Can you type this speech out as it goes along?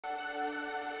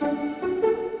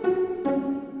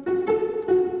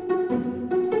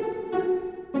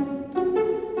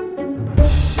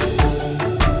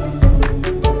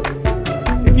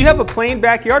have a plain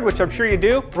backyard, which I'm sure you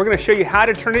do, we're gonna show you how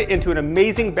to turn it into an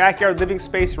amazing backyard living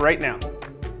space right now.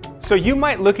 So you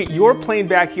might look at your plain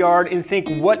backyard and think,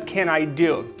 what can I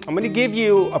do? I'm gonna give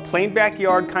you a plain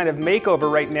backyard kind of makeover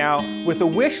right now with a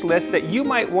wish list that you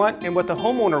might want and what the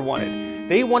homeowner wanted.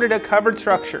 They wanted a covered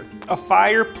structure, a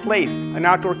fireplace, an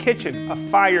outdoor kitchen, a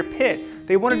fire pit.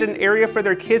 They wanted an area for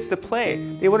their kids to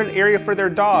play. They wanted an area for their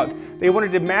dog. They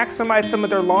wanted to maximize some of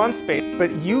their lawn space.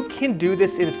 But you can do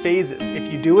this in phases.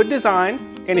 If you do a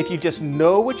design, and if you just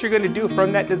know what you're going to do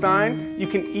from that design, you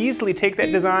can easily take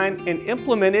that design and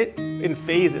implement it in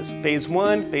phases. Phase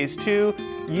 1, phase 2.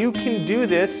 You can do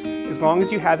this as long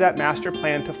as you have that master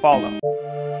plan to follow.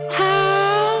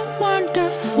 How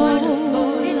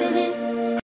wonderful, isn't it?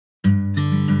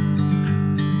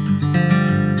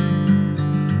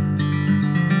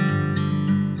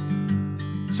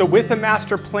 So with the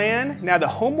master plan, now the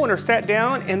homeowner sat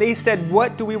down and they said,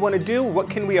 what do we want to do? What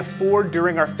can we afford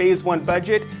during our phase 1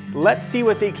 budget? Let's see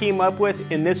what they came up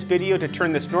with in this video to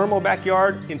turn this normal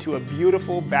backyard into a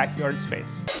beautiful backyard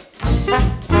space.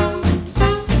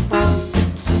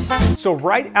 So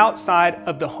right outside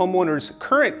of the homeowner's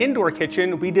current indoor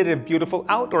kitchen, we did a beautiful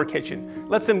outdoor kitchen.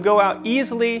 Lets them go out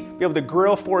easily, be able to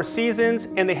grill 4 seasons,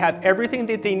 and they have everything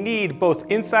that they need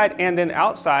both inside and then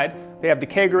outside. They have the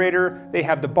kegerator, they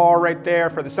have the bar right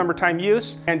there for the summertime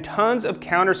use, and tons of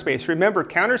counter space. Remember,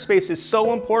 counter space is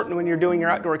so important when you're doing your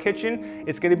outdoor kitchen.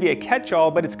 It's gonna be a catch-all,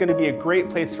 but it's gonna be a great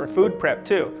place for food prep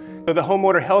too. So the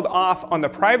homeowner held off on the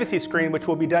privacy screen, which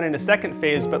will be done in the second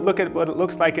phase, but look at what it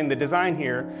looks like in the design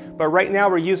here. But right now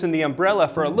we're using the umbrella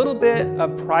for a little bit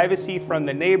of privacy from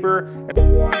the neighbor.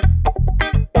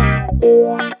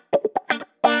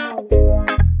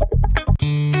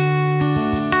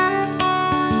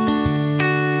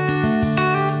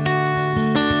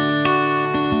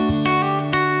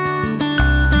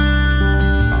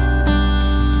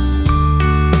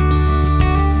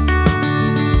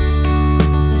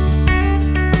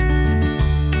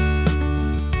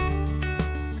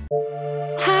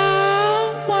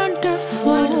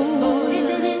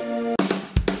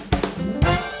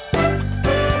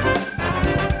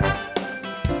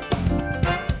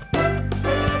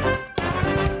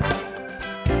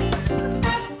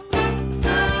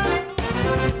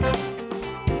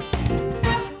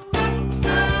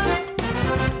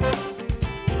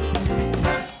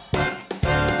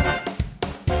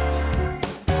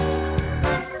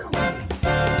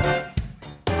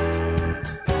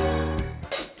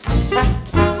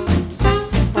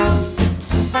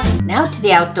 Now to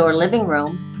the outdoor living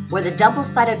room, where the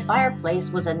double-sided fireplace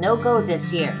was a no-go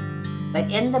this year, but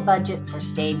in the budget for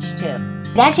stage 2.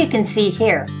 As you can see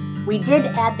here, we did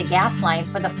add the gas line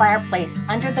for the fireplace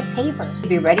under the pavers to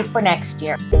be ready for next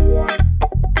year.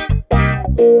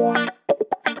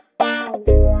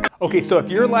 Okay, so if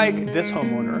you're like this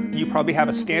homeowner, you probably have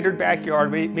a standard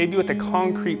backyard, maybe with a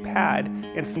concrete pad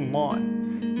and some lawn.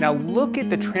 Now look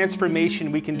at the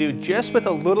transformation we can do just with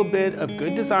a little bit of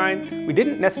good design. We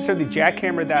didn't necessarily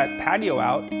jackhammer that patio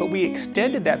out, but we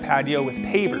extended that patio with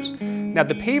pavers. Now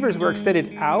the pavers were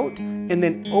extended out and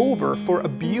then over for a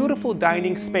beautiful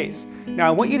dining space. Now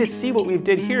I want you to see what we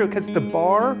did here because the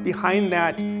bar behind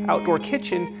that outdoor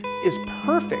kitchen is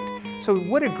perfect. So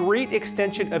what a great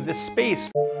extension of this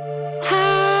space.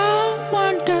 How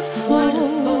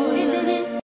wonderful, isn't it?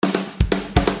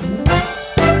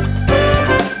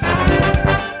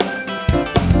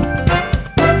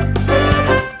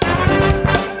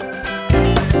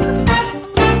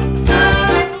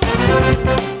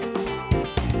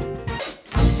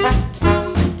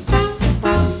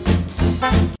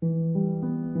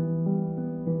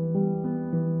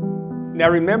 Now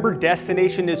remember,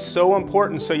 destination is so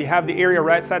important. So you have the area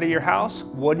right side of your house.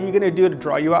 What are you gonna do to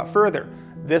draw you out further?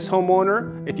 This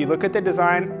homeowner, if you look at the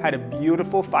design, had a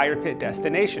beautiful fire pit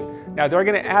destination. Now they're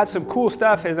gonna add some cool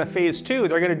stuff in the phase 2.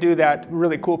 They're gonna do that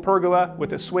really cool pergola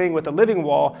with a swing with a living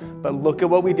wall, but look at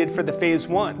what we did for the phase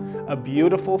 1. A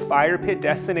beautiful fire pit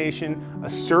destination, a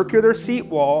circular seat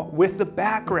wall with the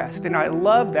backrest. And I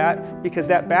love that because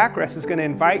that backrest is gonna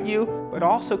invite you, but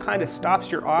also kind of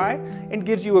stops your eye and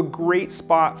gives you a great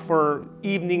spot for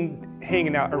evening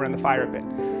hanging out around the fire pit.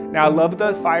 Now I love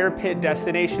the fire pit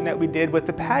destination that we did with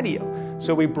the patio.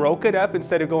 So we broke it up.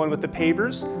 Instead of going with the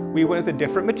pavers, we went with a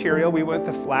different material. We went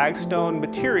with the flagstone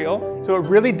material. So it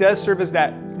really does serve as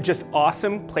that just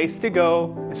awesome place to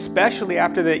go, especially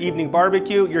after the evening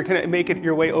barbecue. You're gonna make it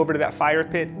your way over to that fire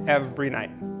pit every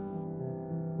night.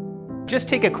 Just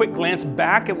take a quick glance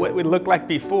back at what it would look like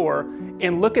before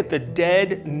and look at the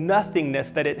dead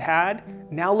nothingness that it had.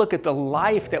 Now look at the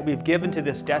life that we've given to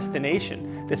this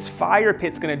destination. This fire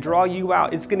pit's gonna draw you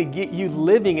out. It's gonna get you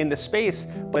living in the space,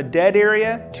 a dead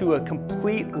area to a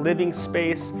complete living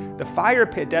space. The fire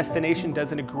pit destination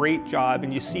does a great job,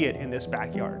 and you see it in this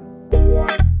backyard.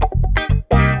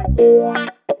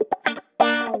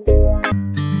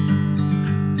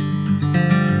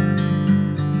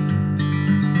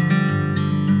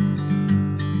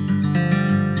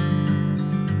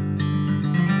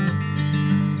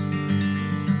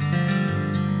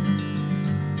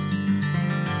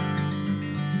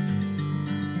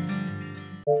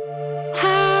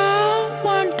 How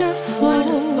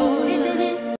wonderful, isn't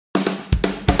it?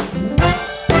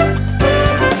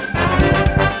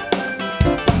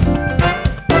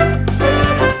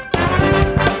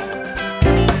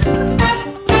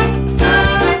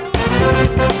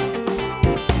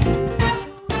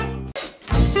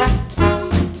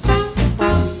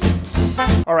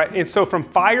 All right, and so from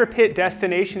fire pit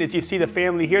destination, as you see the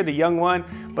family here, the young one,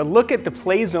 but look at the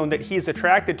play zone that he's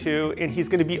attracted to and he's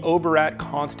gonna be over at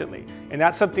constantly. And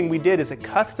that's something we did as a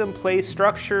custom play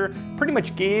structure, pretty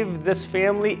much gave this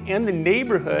family and the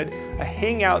neighborhood a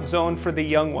hangout zone for the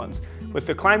young ones. With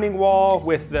the climbing wall,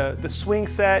 with the swing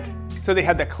set. So they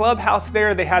had the clubhouse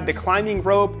there, they had the climbing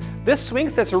rope. This swing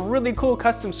set's a really cool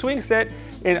custom swing set,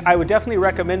 and I would definitely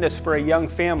recommend this for a young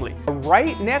family.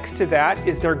 Right next to that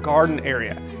is their garden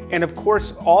area. And of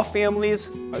course, all families,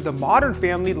 the modern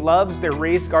family loves their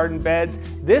raised garden beds.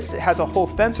 This has a whole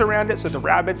fence around it so the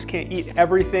rabbits can't eat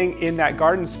everything in that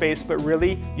garden space, but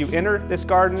really you enter this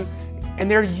garden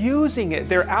and they're using it.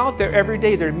 They're out there every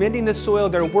day. They're mending the soil,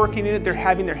 they're working in it, they're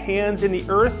having their hands in the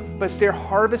earth, but they're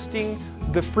harvesting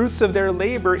the fruits of their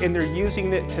labor and they're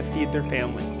using it to feed their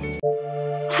family.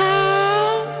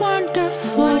 How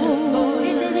wonderful,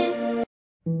 isn't it?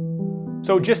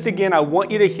 So just again, I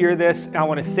want you to hear this, and I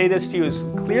want to say this to you as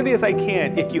clearly as I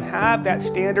can. If you have that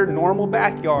standard normal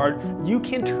backyard, you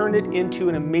can turn it into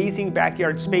an amazing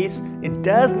backyard space. It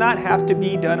does not have to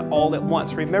be done all at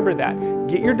once. Remember that.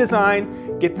 Get your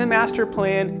design, get the master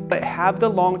plan, but have the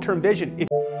long-term vision.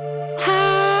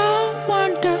 How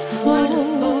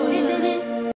wonderful, isn't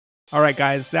it? All right,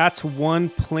 guys, that's one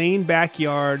plain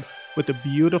backyard with a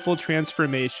beautiful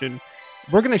transformation.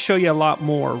 We're going to show you a lot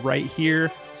more right here.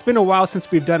 It's been a while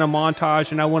since we've done a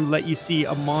montage, and I want to let you see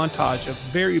a montage of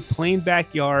very plain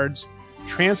backyards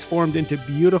transformed into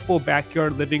beautiful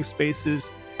backyard living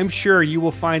spaces. I'm sure you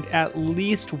will find at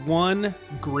least one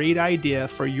great idea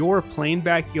for your plain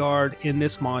backyard in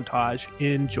this montage.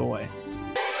 Enjoy.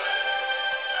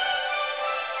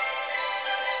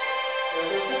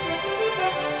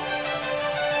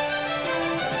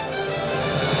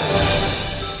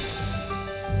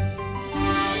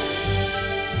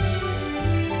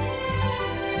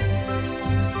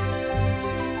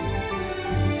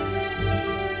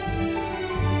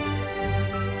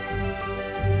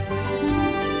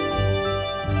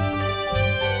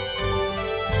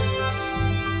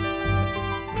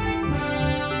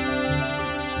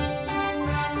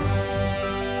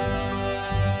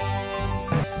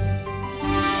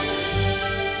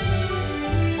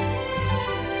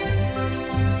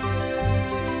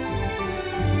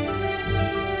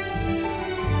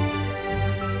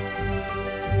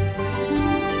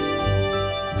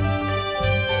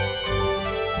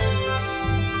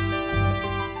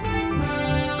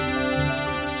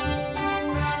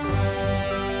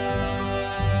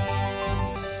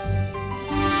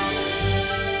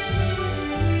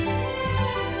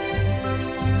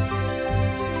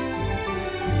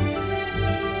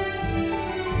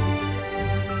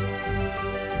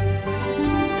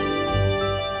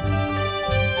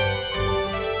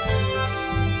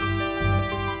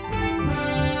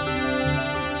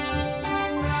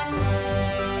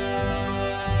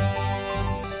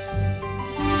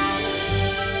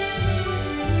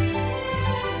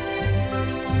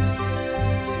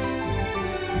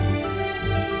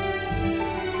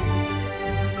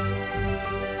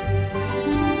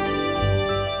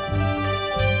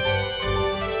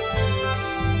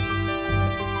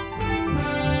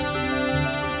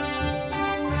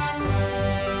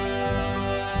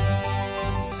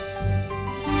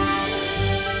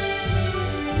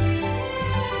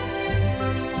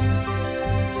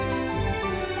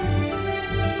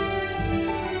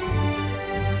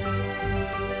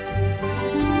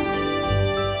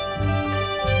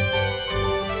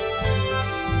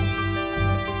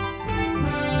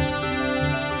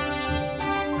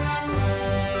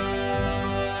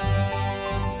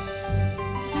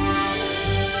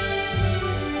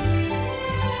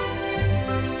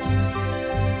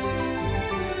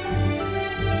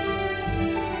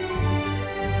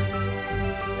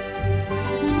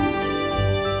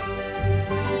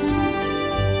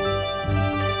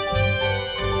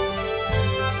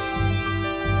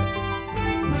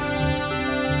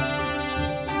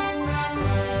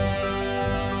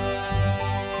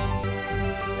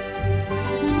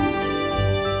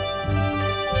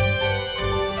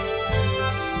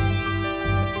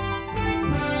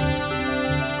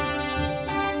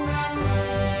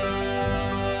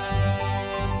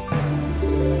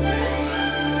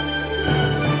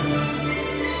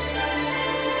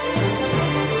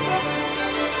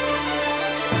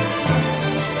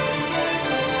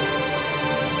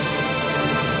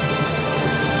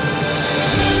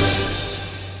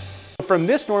 from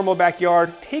this normal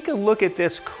backyard, take a look at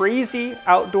this crazy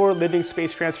outdoor living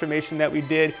space transformation that we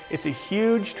did. It's a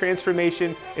huge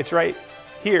transformation. It's right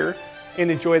here,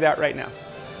 and enjoy that right now.